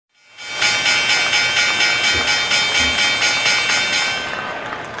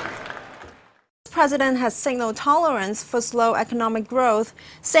president has signaled tolerance for slow economic growth,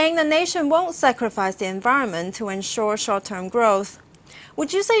 saying the nation won't sacrifice the environment to ensure short-term growth.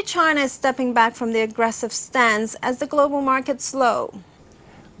 Would you say China is stepping back from the aggressive stance as the global markets slow?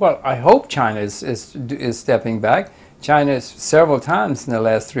 Well, I hope China is stepping back. China several times in the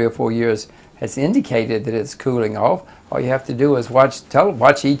last 3 or 4 years has indicated that it's cooling off. All you have to do is watch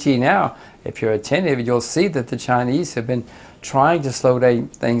ET now. If you're attentive, you'll see that the Chinese have been trying to slow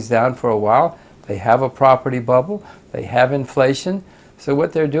things down for a while. They have a property bubble. They have inflation. So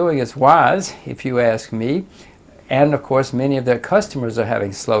what they're doing is wise, if you ask me. And of course, many of their customers are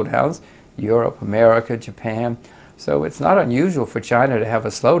having slowdowns. Europe, America, Japan. So it's not unusual for China to have a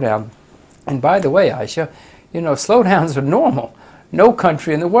slowdown. And by the way, Ayesha, you know, slowdowns are normal. No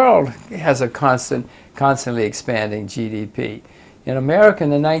country in the world has a constantly expanding GDP. In America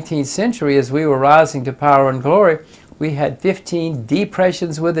in the 19th century, as we were rising to power and glory, we had 15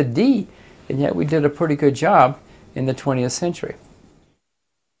 depressions with a D, and yet we did a pretty good job in the 20th century.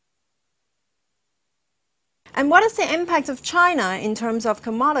 And what is the impact of China in terms of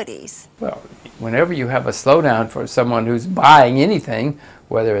commodities? Well, whenever you have a slowdown for someone who's buying anything,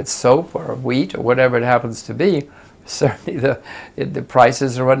 whether it's soap or wheat or whatever it happens to be, certainly the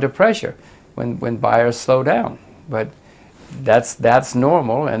prices are under pressure when buyers slow down. But that's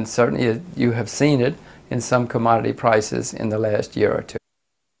normal, and certainly you have seen it in some commodity prices in the last year or two.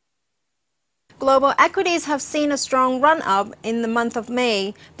 Global equities have seen a strong run-up in the month of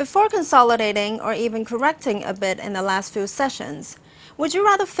May before consolidating or even correcting a bit in the last few sessions. Would you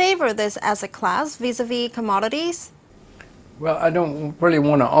rather favor this asset class vis-a-vis commodities? Well, I don't really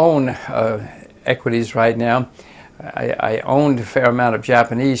want to own equities right now. I owned a fair amount of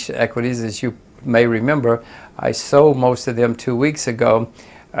Japanese equities, as you may remember. I sold most of them 2 weeks ago.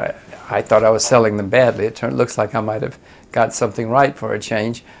 I thought I was selling them badly. It looks like I might have got something right for a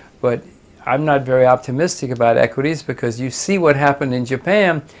change. But I'm not very optimistic about equities because you see what happened in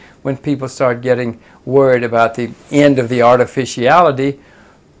Japan when people start getting worried about the end of the artificiality.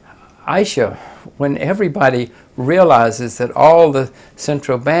 Ayesha, when everybody realizes that all the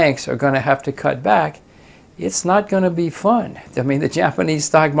central banks are going to have to cut back, it's not going to be fun. I mean, the Japanese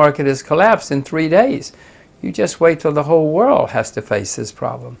stock market has collapsed in 3 days. You just wait till the whole world has to face this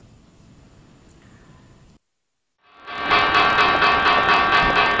problem.